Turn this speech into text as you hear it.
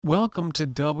Welcome to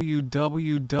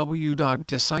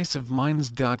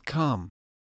www.decisiveminds.com.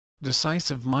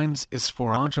 Decisive Minds is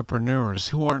for entrepreneurs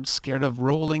who aren't scared of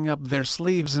rolling up their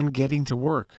sleeves and getting to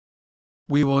work.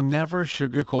 We will never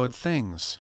sugarcoat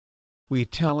things. We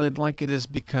tell it like it is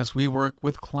because we work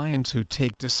with clients who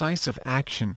take decisive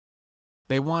action.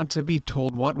 They want to be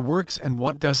told what works and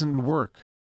what doesn't work.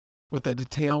 With a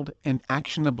detailed and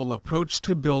actionable approach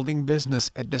to building business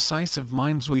at Decisive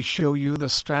Minds, we show you the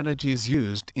strategies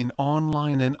used in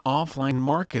online and offline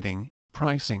marketing,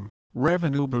 pricing,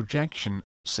 revenue projection,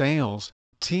 sales,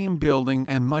 team building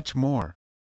and much more.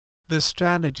 The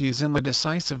strategies in the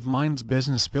Decisive Minds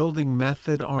business building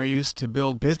method are used to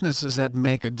build businesses that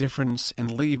make a difference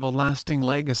and leave a lasting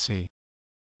legacy.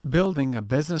 Building a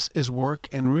business is work,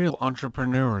 and real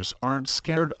entrepreneurs aren't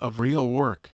scared of real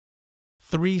work.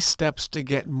 3 steps to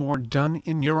get more done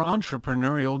in your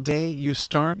entrepreneurial day. You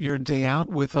start your day out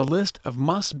with a list of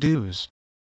must-dos.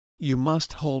 You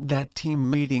must hold that team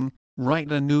meeting,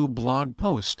 write a new blog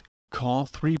post, call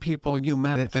 3 people you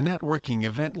met at the networking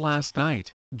event last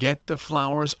night, get the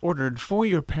flowers ordered for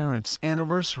your parents'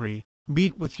 anniversary,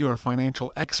 meet with your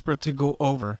financial expert to go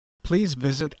over. Please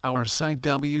visit our site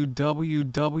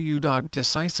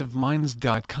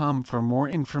www.decisiveminds.com for more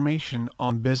information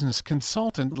on business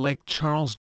consultant Lake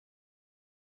Charles.